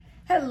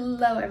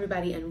Hello,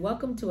 everybody, and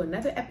welcome to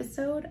another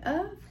episode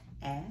of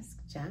Ask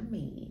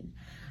Jameen.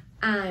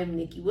 I'm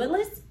Nikki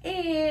Willis,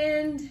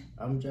 and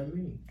I'm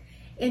Jameen.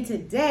 And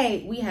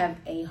today we have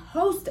a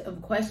host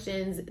of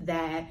questions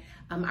that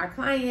our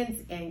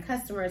clients and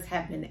customers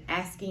have been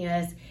asking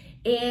us,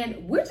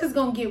 and we're just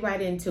gonna get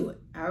right into it.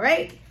 All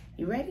right,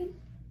 you ready?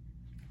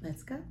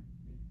 Let's go.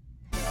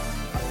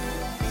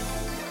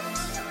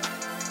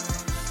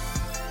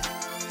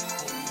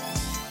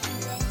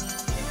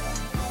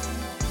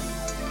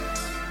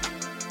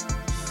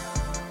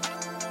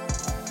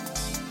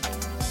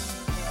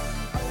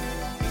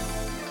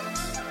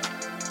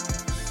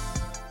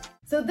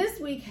 So this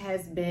week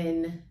has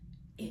been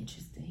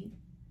interesting,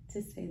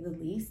 to say the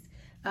least.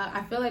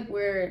 I feel like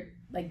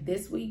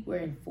this week we're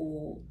in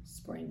full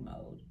spring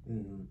mode.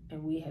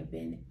 And we have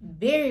been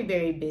very,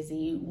 very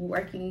busy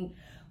working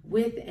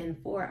with and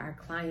for our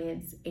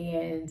clients.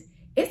 And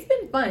it's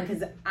been fun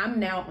because I'm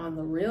now on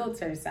the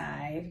realtor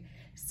side.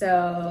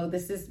 So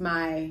this is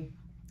my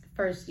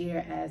first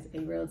year as a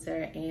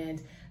realtor,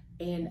 and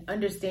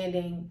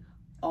understanding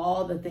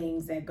all the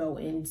things that go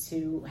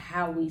into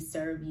how we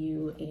serve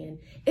you. And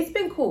it's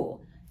been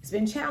cool. It's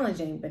been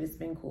challenging, but it's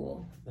been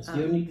cool. I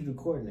still need you to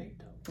coordinate,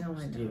 though. Oh,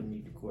 I know. Still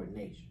need the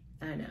coordination.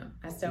 I know.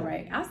 I'll still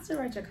write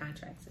your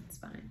contracts. It's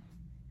fine.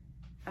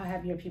 I'll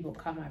have your people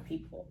call my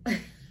people.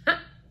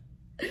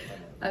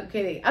 I'm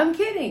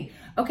kidding.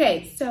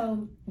 Okay,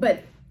 so,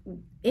 but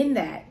in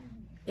that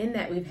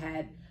we've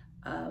had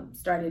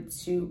started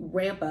to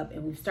ramp up,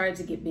 and we've started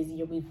to get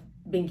busier. We've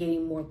been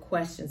getting more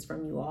questions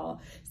from you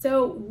all.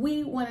 So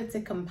we wanted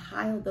to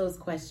compile those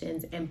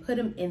questions and put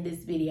them in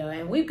this video.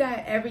 And we've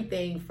got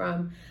everything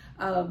from,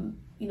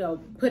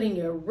 putting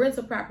your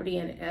rental property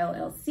in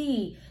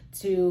LLC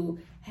to,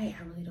 hey,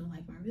 I really don't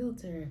like my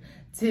realtor,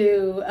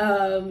 to,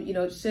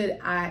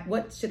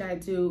 what should I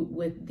do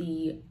with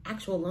the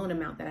actual loan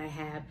amount that I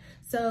have?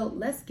 So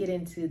let's get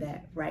into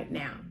that right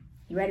now.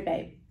 You ready,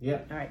 babe? Yeah.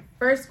 All right.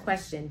 First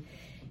question.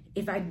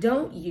 If I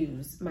don't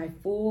use my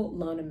full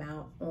loan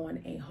amount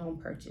on a home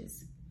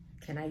purchase,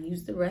 can I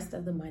use the rest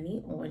of the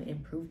money on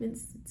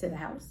improvements to the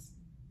house?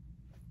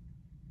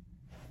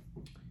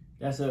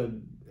 It's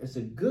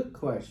a good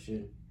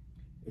question.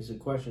 It's a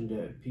question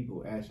that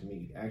people ask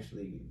me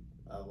actually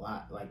a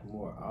lot, like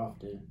more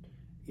often,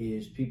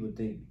 is people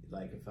think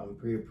like if I'm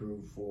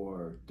pre-approved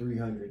for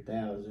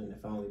 $300,000,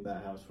 if I only buy a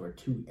house for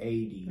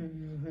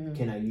 $280,000,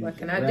 can I use what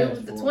can I do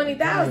with the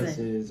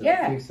 $20,000?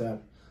 Yeah. Fix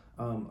up?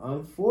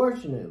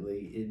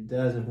 Unfortunately, it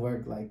doesn't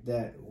work like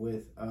that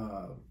with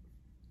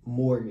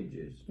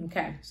mortgages.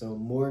 Okay. So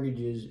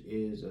mortgages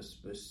is a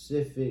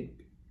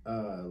specific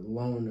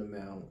loan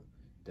amount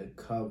to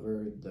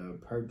cover the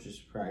purchase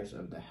price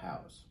of the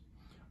house.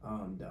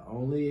 The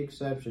only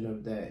exception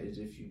of that is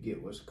if you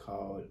get what's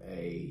called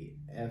a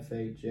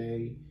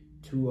FHA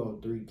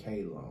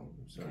 203K loan.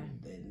 So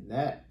in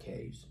that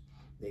case,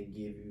 they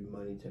give you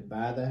money to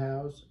buy the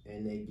house,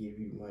 and they give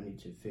you money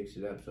to fix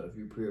it up. So if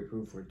you're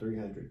pre-approved for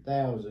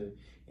 $300,000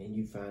 and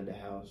you find a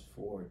house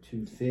for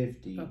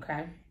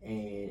 $250,000, and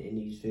it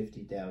needs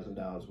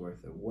 $50,000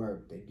 worth of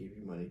work, they give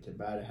you money to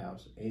buy the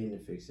house and to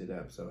fix it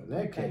up. So in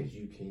that case,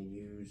 you can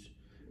use,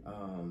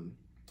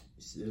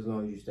 as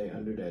long as you stay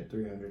under that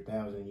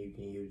 $300,000, you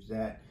can use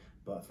that.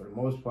 But for the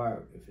most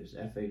part, if it's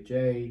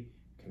FHA,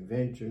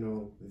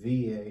 conventional,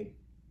 VA,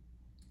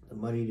 the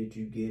money that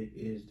you get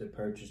is the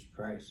purchase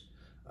price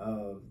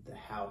of the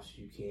house.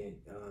 You can't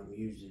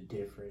use the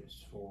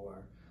difference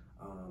for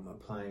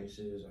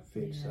appliances or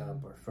fix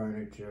up or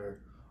furniture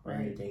or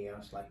anything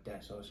else like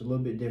that. So it's a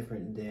little bit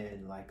different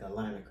than like a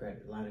line of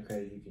credit. Line of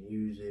credit, you can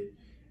use it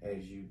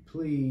as you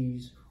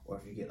please, or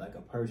if you get like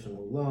a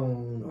personal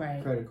loan or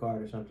a credit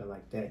card or something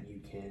like that,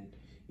 you can,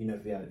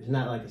 if you have, it's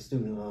not like a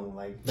student loan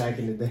like back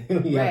in the day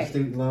when you have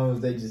student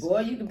loans, they just,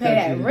 well, you can pay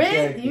that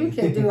rent, you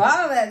can do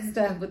all that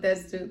stuff with that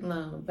student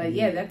loan. But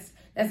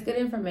that's good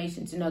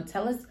information to know.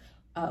 Tell us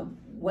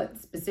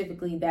what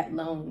specifically that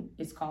loan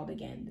is called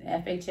again. The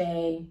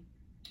FHA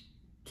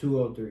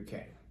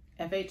 203K.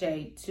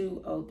 FHA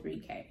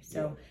 203K.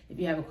 So if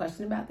you have a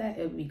question about that,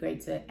 it would be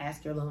great to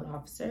ask your loan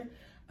officer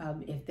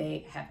if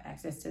they have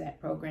access to that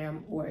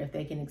program, or if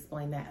they can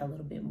explain that a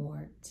little bit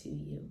more to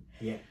you.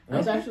 Yeah, and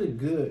that's actually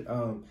good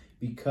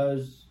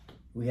because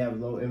we have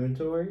low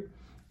inventory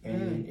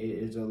and it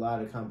is a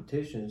lot of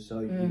competition.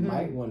 So you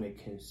might want to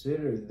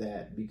consider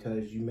that,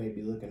 because you may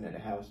be looking at a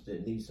house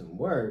that needs some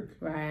work,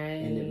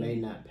 and it may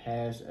not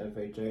pass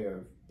FHA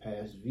or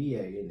pass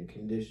VA in the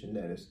condition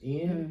that it's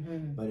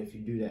in. But if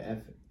you do the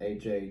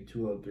FHA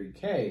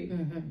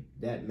 203K,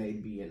 that may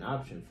be an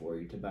option for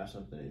you to buy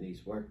something that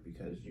needs work,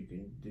 because you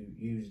can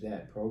use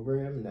that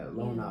program and that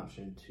loan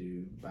option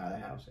to buy the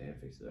house and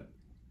fix it up.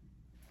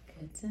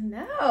 Good to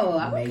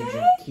know.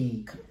 Okay.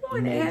 Key. Come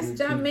on, Ask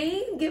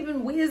Jameen,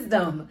 giving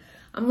wisdom.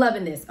 I'm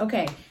loving this.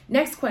 Okay,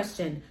 next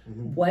question.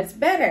 What's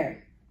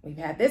better? We've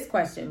had this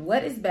question.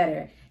 What is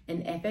better,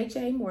 an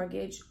FHA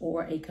mortgage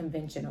or a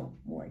conventional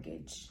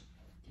mortgage?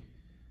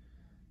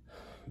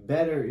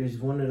 better is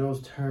one of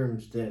those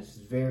terms that's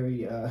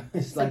very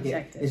it's like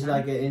subjective,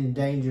 like an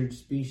endangered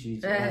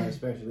species,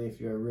 especially if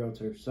you're a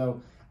realtor.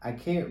 So I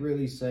can't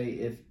really say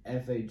if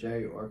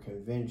FHA or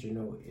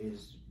conventional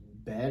is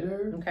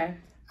better. Okay.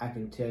 I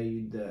can tell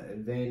you the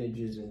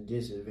advantages and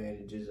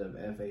disadvantages of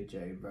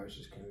FHA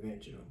versus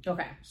conventional.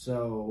 Okay.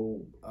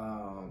 So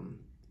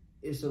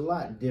it's a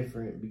lot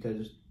different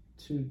because it's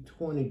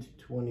 20 to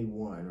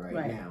 21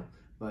 right now.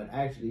 But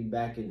actually,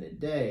 back in the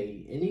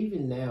day, and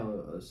even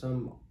now,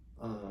 some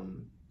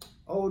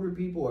older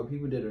people or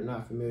people that are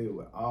not familiar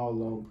with all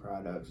loan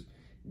products,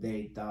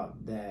 they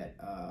thought that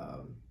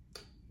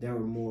there were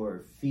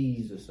more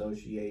fees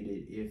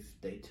associated if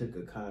they took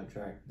a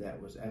contract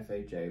that was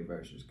FHA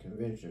versus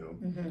conventional,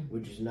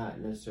 which is not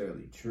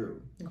necessarily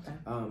true. Okay.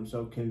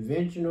 So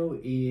conventional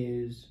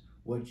is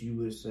what you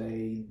would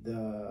say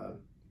the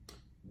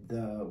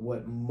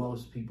what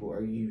most people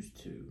are used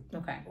to,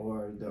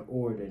 or the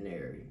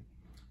ordinary.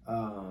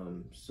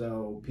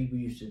 So people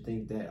used to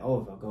think that,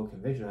 if I go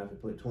conventional, I have to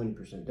put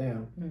 20%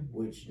 down,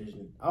 which is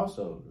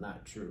also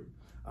not true.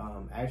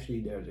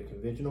 Actually, there's a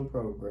conventional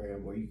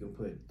program where you can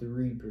put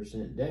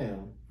 3%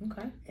 down.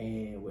 Okay.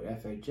 And with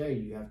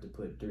FHA, you have to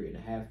put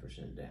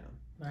 3.5% down.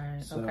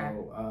 Right. So,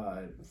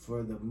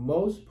 for the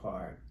most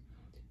part,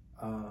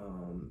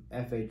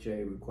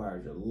 FHA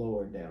requires a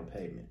lower down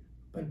payment.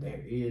 But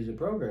there is a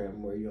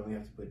program where you only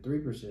have to put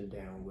 3%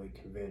 down with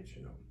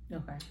conventional.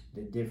 Okay.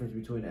 The difference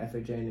between the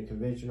FHA and the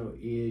conventional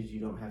is you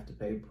don't have to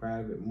pay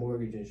private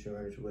mortgage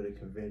insurance with a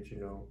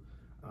conventional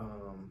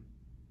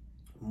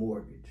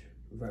mortgage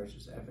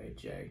versus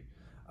FHA.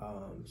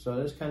 So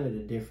that's kind of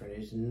the difference.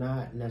 It's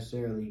not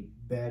necessarily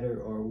better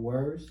or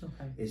worse.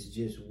 Okay. It's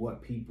just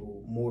what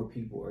more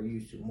people are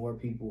used to. More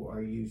people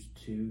are used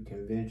to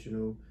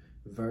conventional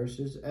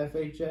versus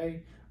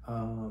FHA.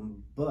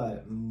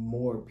 But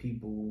more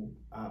people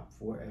opt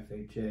for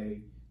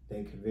FHA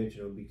than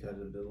conventional because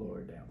of the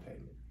lower down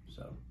payment.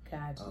 So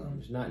gotcha.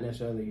 It's not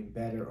necessarily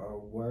better or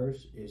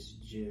worse. It's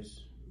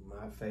just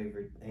my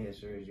favorite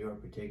answer is your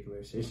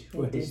particular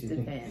situation. It just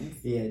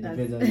depends. Yeah, it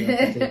depends on your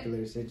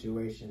particular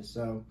situation.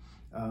 So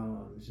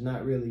it's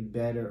not really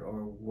better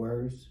or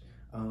worse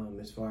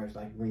as far as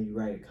like when you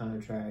write a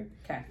contract.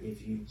 Okay.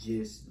 If you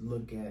just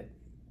look at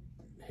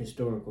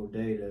historical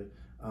data,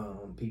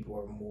 people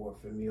are more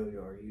familiar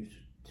or used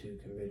to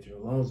conventional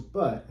loans.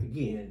 But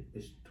again,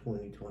 it's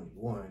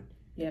 2021.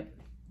 Yep.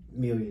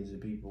 Millions of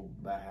people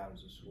buy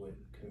houses with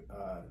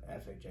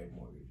FHA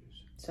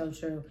mortgages. So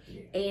true.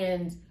 Yeah.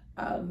 And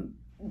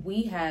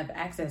we have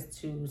access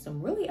to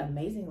some really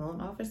amazing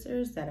loan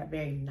officers that are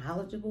very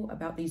knowledgeable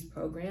about these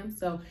programs.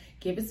 So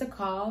give us a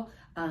call.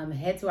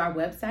 Head to our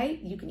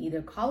website. You can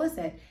either call us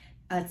at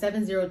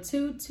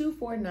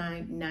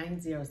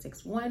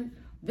 702-249-9061.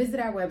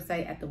 Visit our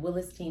website at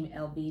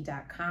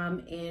thewillisteamlv.com,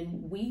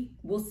 and we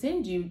will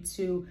send you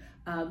to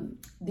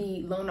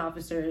the loan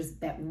officers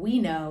that we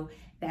know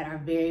that are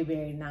very,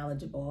 very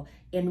knowledgeable.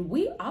 And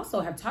we also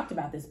have talked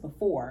about this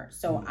before.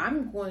 So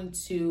I'm going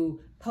to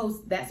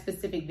post that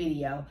specific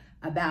video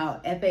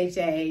about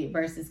FHA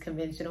versus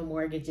conventional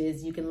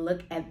mortgages. You can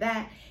look at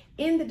that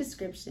in the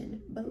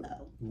description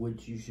below.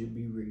 Which you should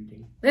be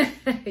reading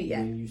yeah.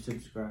 when you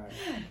subscribe.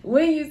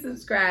 When you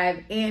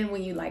subscribe and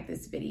when you like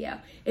this video.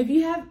 If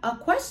you have a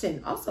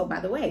question, also, by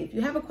the way, if you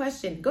have a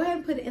question, go ahead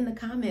and put it in the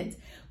comments.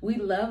 We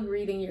love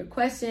reading your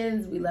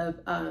questions. We love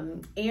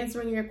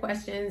answering your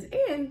questions.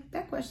 And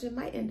that question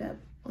might end up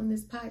on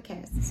this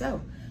podcast.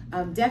 So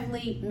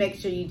definitely make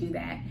sure you do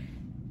that.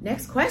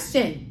 Next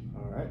question.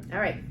 All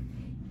right.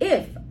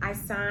 If I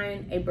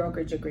sign a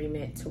brokerage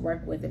agreement to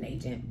work with an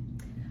agent,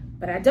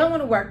 but I don't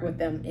want to work with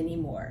them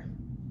anymore,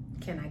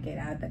 can I get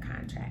out of the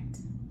contract?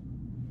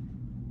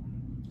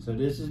 So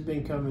this has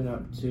been coming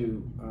up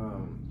too.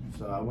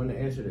 So I want to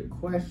answer the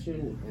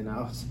question, and I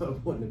also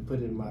want to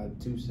put in my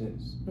 2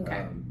 cents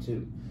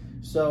too.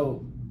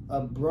 So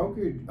a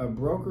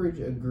brokerage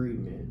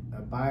agreement,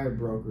 a buyer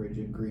brokerage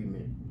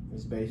agreement,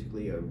 is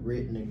basically a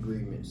written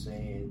agreement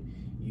saying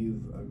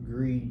you've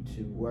agreed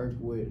to work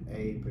with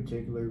a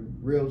particular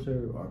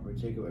realtor or a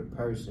particular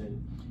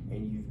person,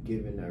 and you've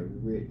given a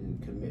written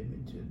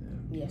commitment to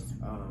them. Yes.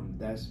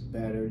 That's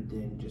better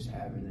than just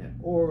having an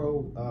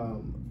oral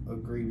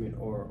agreement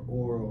or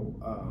oral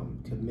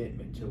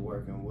commitment to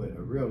working with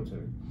a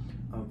realtor.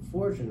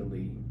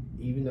 Unfortunately,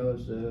 even though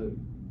it's an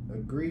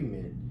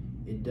agreement,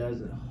 it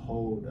doesn't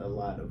hold a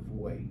lot of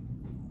weight.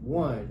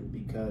 One,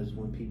 because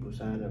when people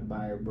sign a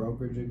buyer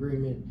brokerage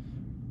agreement,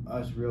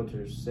 us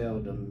realtors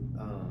seldom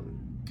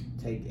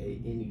take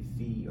any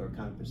fee or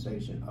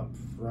compensation up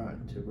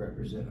front to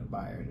represent a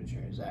buyer in a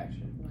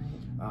transaction.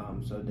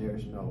 Right. So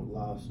there's no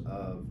loss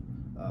of,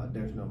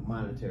 there's no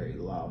monetary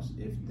loss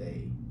if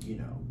they,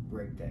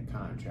 break that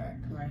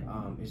contract. Right.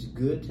 It's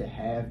good to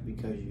have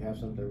because you have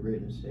something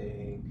written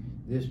saying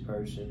this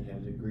person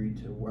has agreed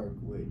to work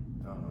with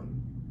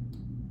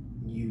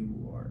you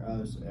or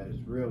us as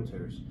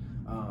realtors.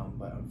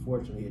 But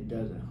unfortunately, it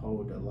doesn't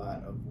hold a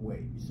lot of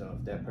weight. So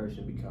if that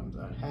person becomes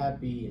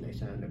unhappy and they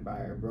sign the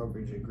buyer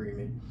brokerage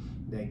agreement,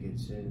 they can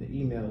send an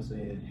email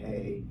saying,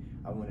 hey,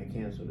 I want to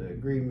cancel the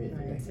agreement,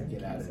 and they can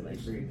get out of the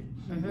agreement.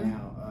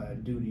 Now,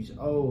 duties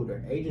owed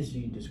or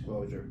agency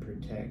disclosure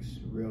protects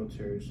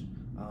realtors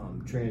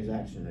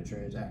transaction to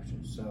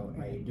transaction. So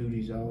a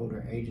duties owed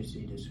or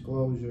agency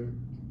disclosure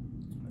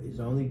is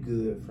only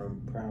good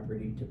from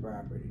property to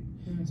property.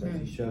 So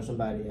if you show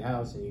somebody a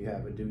house and you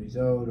have a duties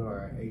owed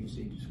or an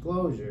agency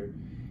disclosure,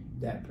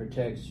 that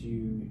protects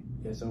you.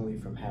 That's only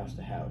from house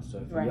to house. So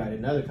if you got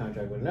another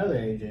contract with another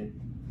agent,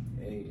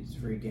 hey, it's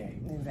free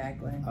game.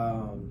 Exactly.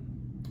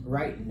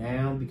 Right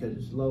now, because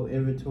it's low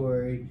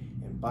inventory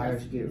and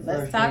buyers get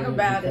frustrated talk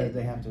about because it.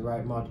 they have to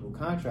write multiple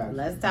contracts.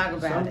 Let's talk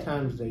about it.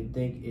 Sometimes they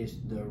think it's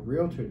the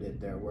realtor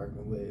that they're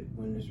working with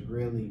when it's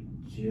really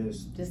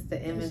just the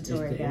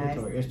inventory, it's the guys.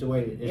 inventory. It's the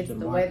way it's the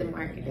market way the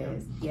market right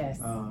is. Yes.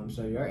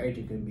 So your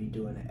agent can be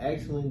doing an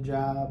excellent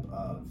job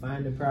of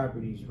finding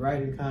properties,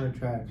 writing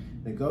contracts,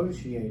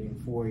 negotiating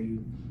for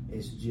you.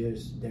 It's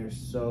just there's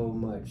so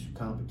much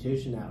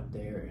competition out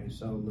there and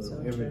so little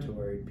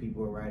inventory. True.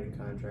 People are writing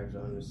contracts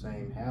on the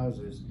same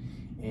houses,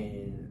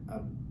 and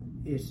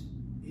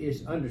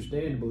it's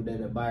understandable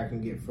that a buyer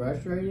can get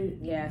frustrated.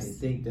 Yes. And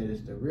think that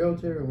it's the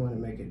realtor and want to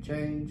make a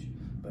change,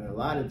 but a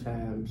lot of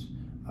times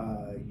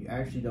you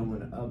actually don't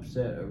want to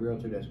upset a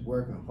realtor that's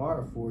working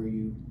hard for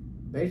you,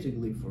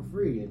 basically for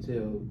free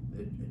until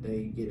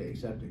they get an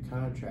accepted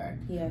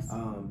contract. Yes.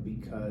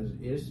 Because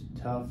it's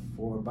tough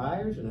for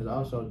buyers and it's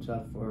also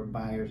tough for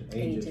buyers'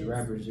 agents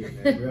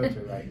representing a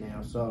realtor right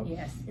now. So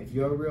if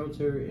you're a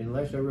realtor,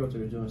 unless your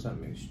realtor is doing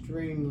something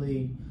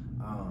extremely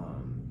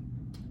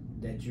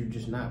that you're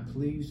just not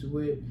pleased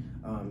with,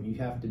 you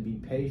have to be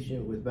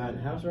patient with buying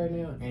a house right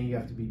now, and you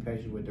have to be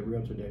patient with the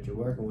realtor that you're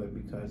working with,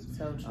 because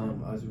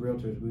as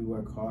realtors, we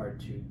work hard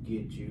to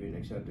get you an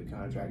accepted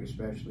contract,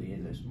 especially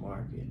in this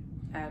market.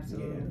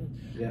 Absolutely.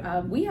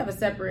 We have a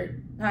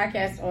separate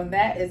podcast on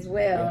that as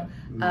well.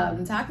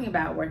 Talking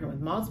about working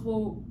with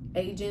multiple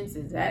agents,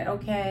 is that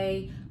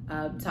okay?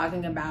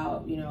 Talking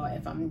about,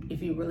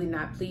 if you're really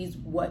not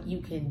pleased, what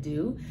you can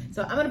do.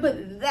 So I'm going to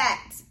put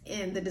that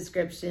in the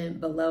description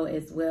below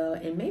as well.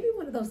 And maybe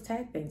one of those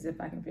tag things,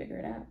 if I can figure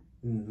it out.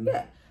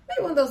 Yeah,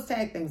 maybe one of those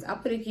tag things. I'll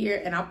put it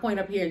here and I'll point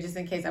up here just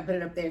in case I put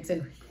it up there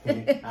too.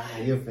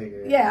 You'll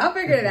figure it out. Yeah, I'll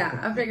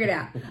figure it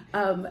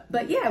out.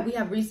 But yeah, we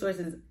have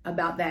resources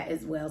about that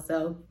as well.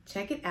 So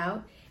check it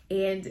out.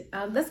 And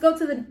let's go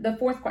to the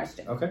fourth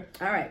question. Okay.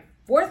 All right.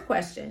 Fourth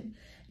question.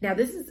 Now,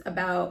 this is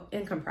about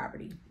income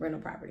property, rental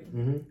property.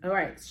 All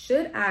right.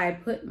 Should I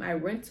put my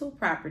rental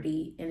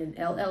property in an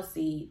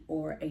LLC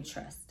or a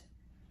trust?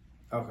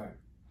 Okay.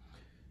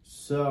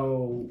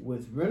 So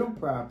with rental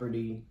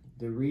property,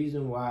 the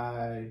reason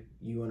why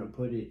you want to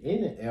put it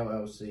in an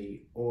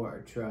LLC or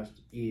a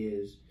trust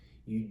is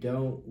you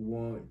don't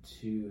want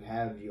to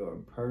have your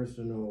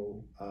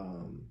personal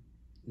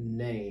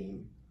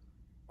name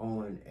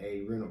on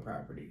a rental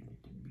property.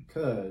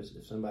 Because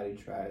if somebody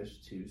tries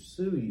to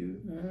sue you,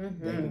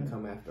 they can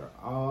come after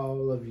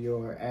all of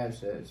your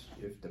assets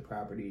if the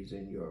property is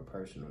in your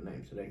personal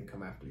name. So they can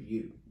come after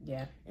you.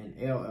 Yeah. And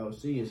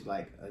LLC is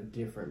like a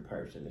different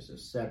person. It's a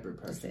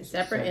separate person. It's a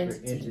separate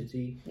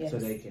entity. Yes. So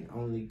they can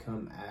only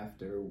come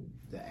after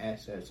the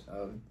assets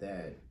of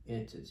that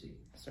entity.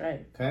 That's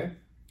right. Okay?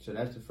 So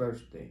that's the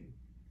first thing.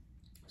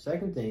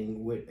 Second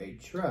thing, with a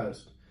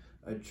trust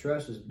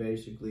is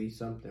basically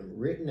something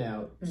written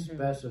out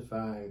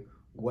specifying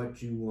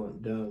what you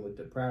want done with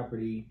the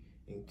property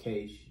in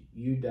case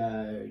you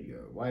die or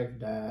your wife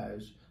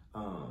dies,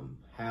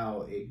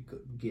 how it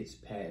gets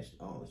passed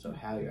on, so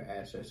how your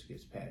assets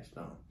gets passed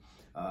on.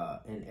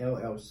 An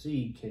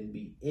LLC can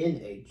be in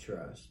a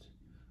trust,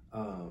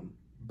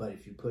 but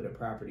if you put a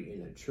property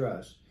in a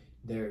trust,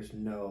 there's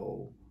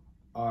no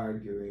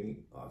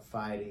arguing or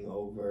fighting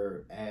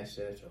over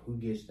assets or who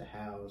gets the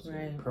house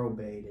and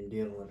probate and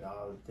dealing with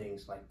all the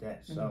things like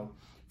that. So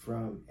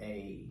from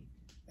a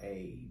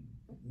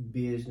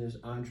business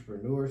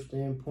entrepreneur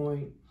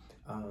standpoint,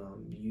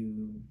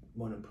 you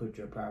want to put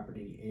your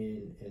property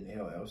in an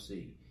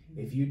LLC.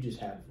 If you just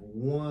have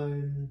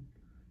one,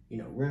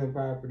 rental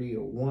property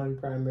or one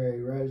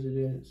primary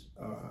residence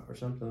or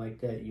something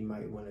like that, you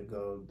might want to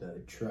go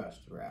the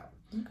trust route.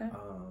 Okay.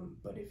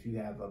 But if you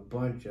have a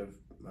bunch of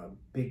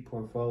big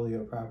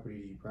portfolio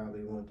properties, you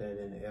probably want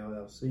that in the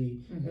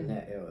LLC, and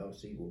that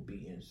LLC will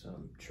be in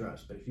some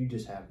trust. But if you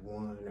just have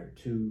one or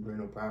two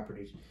rental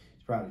properties,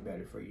 it's probably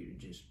better for you to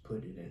just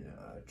put it in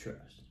a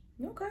trust.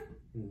 Okay.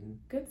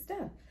 Good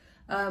stuff.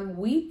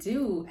 We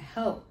do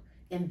help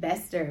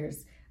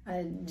investors.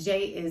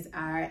 Jay is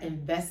our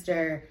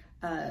investor.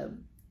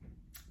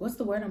 What's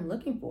the word I'm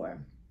looking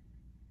for?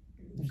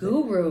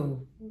 Guru.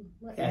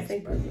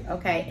 Expert.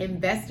 Okay,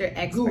 investor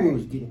expert.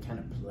 Guru's getting kind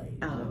of played.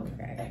 Oh,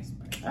 okay.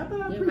 Expert.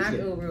 You're my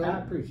guru. I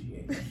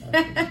appreciate it.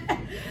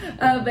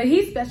 But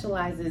he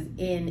specializes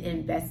in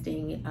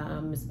investing,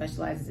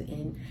 specializes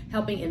in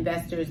helping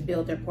investors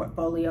build their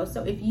portfolio.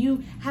 So if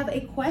you have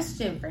a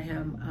question for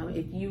him,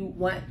 if you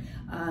want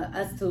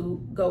us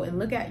to go and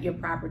look at your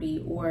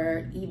property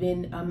or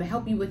even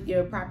help you with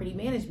your property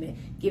management,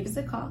 give us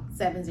a call,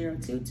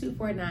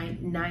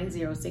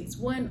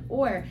 702-249-9061,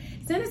 or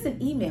send us an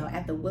email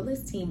at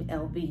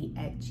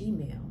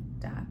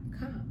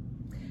thewillisteamlv@gmail.com.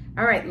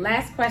 All right,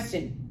 last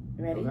question.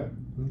 You ready? Okay.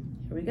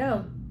 Here we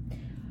go.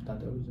 Thought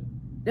that was it.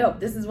 No,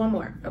 this is one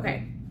more.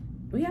 Okay.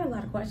 We had a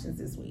lot of questions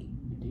this week.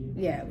 You did?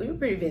 Yeah, we were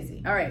pretty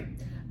busy. All right.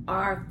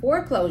 Are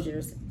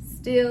foreclosures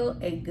still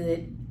a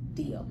good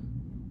deal?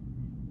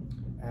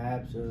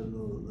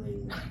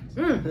 Absolutely not.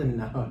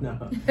 Mm.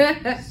 No.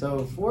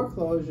 So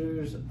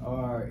foreclosures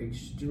are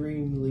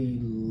extremely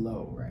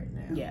low right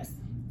now. Yes.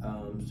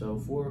 So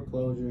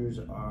foreclosures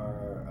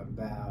are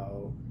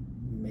about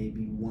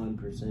maybe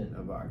 1%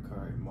 of our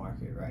current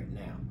market right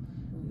now.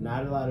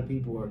 Not a lot of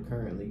people are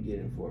currently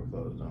getting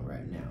foreclosed on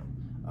right now.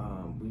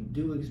 We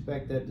do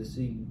expect that to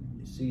see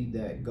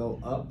that go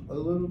up a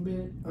little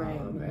bit Right,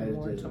 as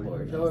the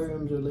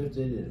moratoriums are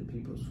lifted and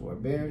people's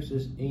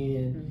forbearances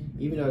end.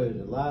 Even though there's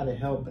a lot of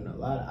help and a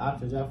lot of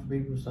options out for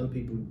people, some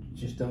people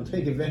just don't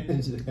take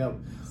advantage of the help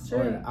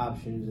or the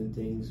options, and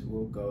things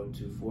will go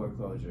to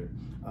foreclosure.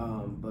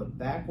 But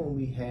back when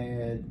we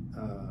had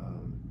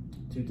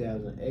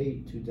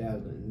 2008,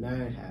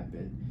 2009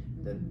 happened,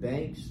 the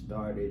banks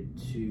started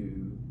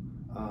to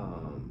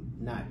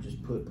not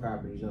just put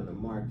properties on the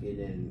market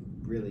in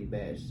really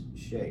bad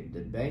shape.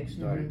 The banks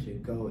started to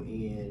go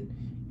in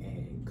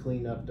and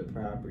clean up the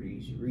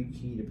properties,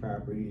 rekey the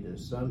properties. In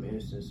some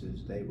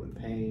instances, they would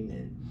paint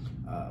and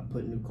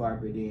put new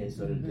carpet in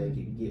so that they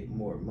could get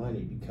more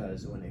money,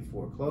 because when they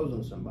foreclose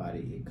on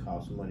somebody, it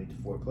costs money to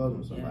foreclose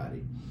on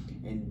somebody.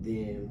 And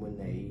then when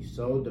they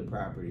sold the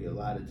property, a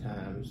lot of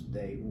times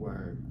they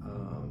weren't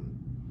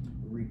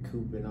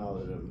recouping all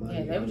of the money.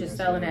 Yeah, they were just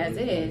selling as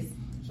is.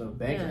 So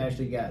banks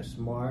actually got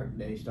smart.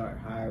 They start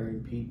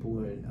hiring people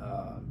and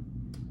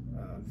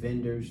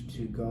vendors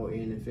to go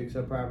in and fix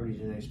up properties,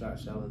 and they start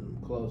selling them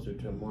closer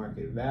to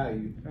market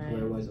value,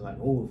 where it wasn't like,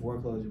 oh, a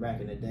foreclosure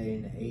back in the day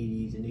in the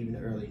 80s and even the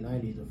early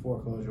 90s, a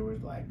foreclosure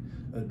was like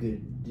a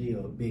good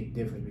deal, a big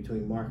difference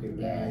between market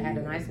value. Yeah, it had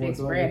a nice big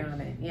spread on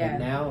it. Yeah.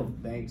 And now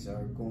banks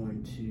are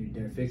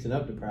they're fixing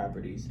up the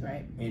properties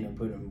and are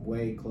putting them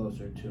way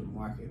closer to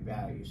market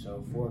value.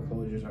 So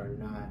foreclosures are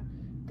not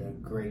the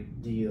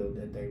great deal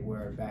that they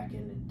were back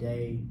in the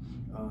day,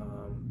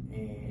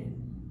 and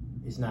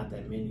it's not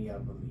that many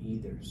of them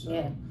either.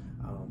 So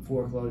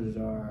foreclosures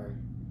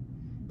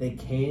they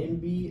can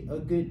be a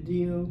good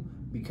deal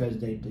because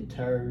they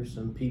deter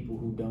some people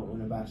who don't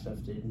want to buy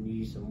stuff that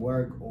needs some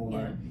work,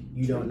 or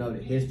you don't know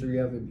the history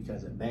of it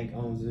because a bank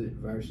owns it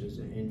versus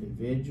an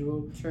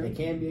individual. It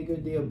can be a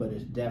good deal, but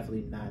it's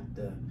definitely not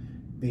the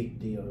big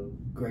deal,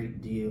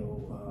 great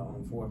deal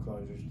on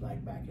foreclosures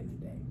like back in the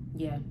day.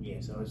 Yeah,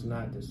 so it's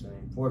not the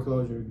same.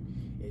 Foreclosure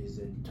is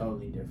a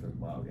totally different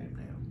ballgame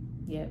now.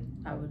 Yep,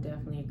 I would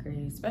definitely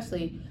agree.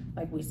 Especially,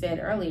 like we said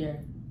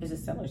earlier, it's a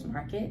seller's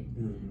market.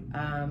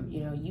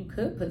 You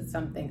could put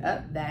something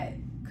up that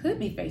could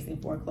be facing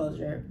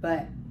foreclosure,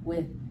 but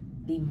with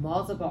the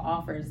multiple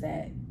offers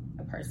that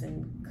a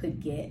person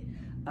could get,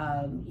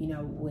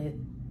 with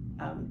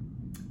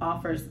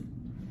offers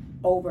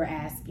over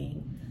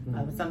asking,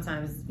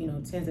 sometimes,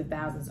 tens of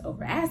thousands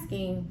over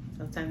asking,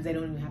 sometimes they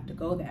don't even have to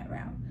go that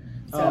route.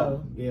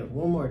 So,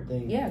 one more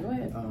thing. Yeah, go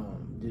ahead.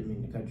 Didn't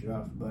mean to cut you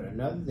off, but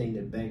another thing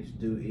that banks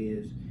do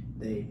is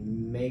they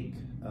make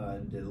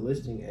the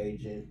listing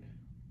agent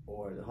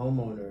or the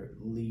homeowner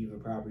leave a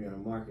property on the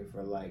market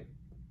for like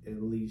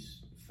at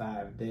least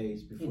 5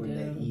 days before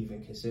they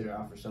even consider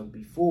offer. So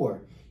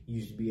before, you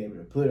used to be able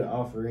to put an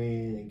offer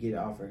in and get an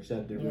offer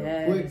accepted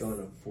real quick on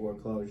a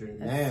foreclosure.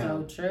 That's now,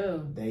 so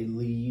true. They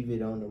leave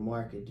it on the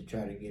market to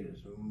try to get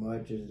as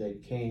much as they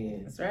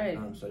can. That's right.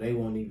 So they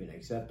won't even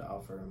accept the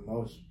offer.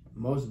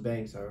 Most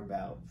banks are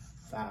about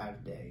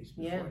 5 days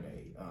before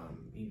they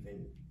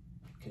even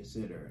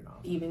consider an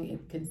offer. Even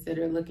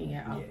consider looking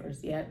at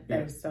offers. That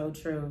is so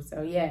true.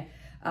 So you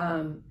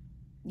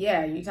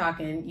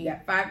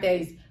got 5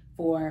 days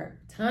for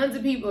tons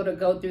of people to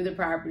go through the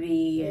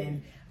property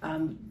and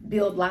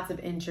build lots of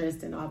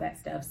interest and all that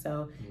stuff.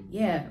 So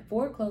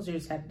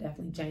foreclosures have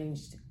definitely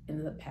changed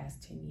in the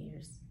past 10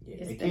 years.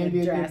 It can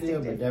be a good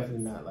deal, but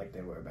definitely not like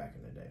they were back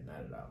in the day.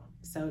 Not at all.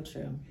 So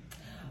true.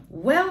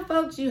 Well,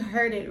 folks, you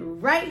heard it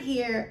right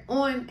here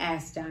on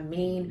Ask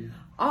Jameen.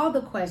 All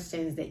the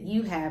questions that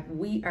you have,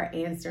 we are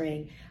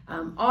answering.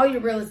 All your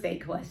real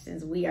estate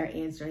questions, we are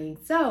answering.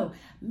 So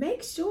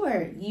make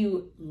sure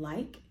you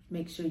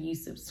make sure you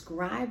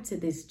subscribe to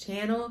this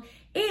channel.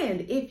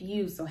 And if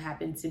you so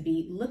happen to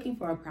be looking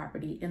for a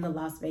property in the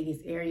Las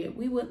Vegas area,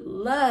 we would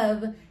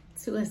love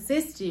to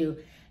assist you.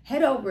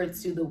 head over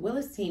to the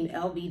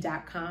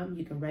WillisTeamLV.com.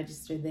 You can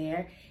register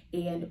there,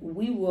 and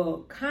we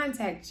will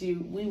contact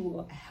you. We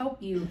will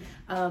help you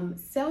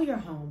sell your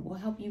home. We'll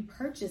help you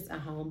purchase a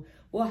home.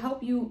 We'll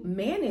help you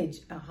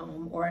manage a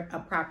home or a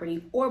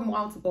property or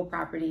multiple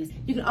properties.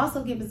 You can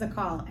also give us a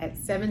call at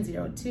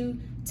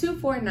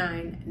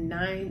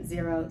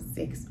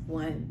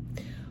 702-249-9061.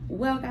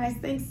 Well, guys,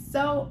 thanks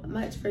so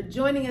much for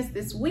joining us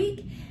this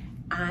week.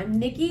 I'm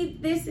Nikki,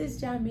 this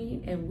is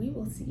Jameen, and we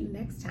will see you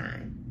next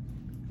time.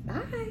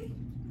 Bye.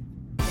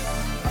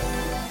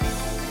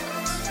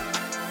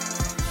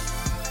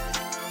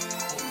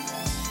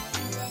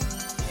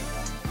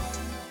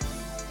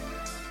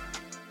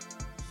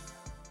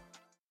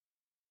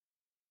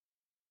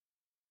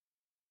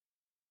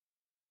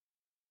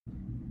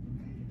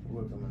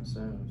 Work on my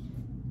sounds.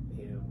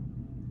 L,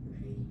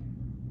 V,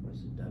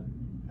 what's the W?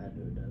 I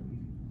do a W.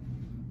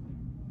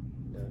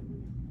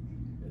 W,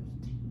 that's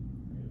T.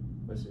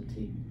 What's the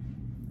T?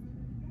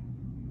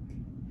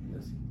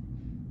 Let's see.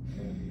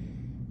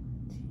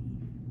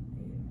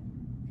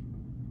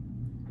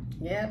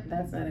 Yep,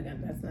 that's not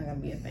gonna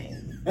be a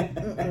thing.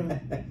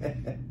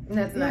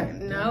 That's not.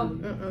 No.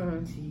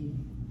 T.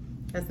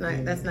 That's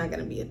not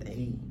gonna be a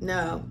thing.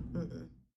 No.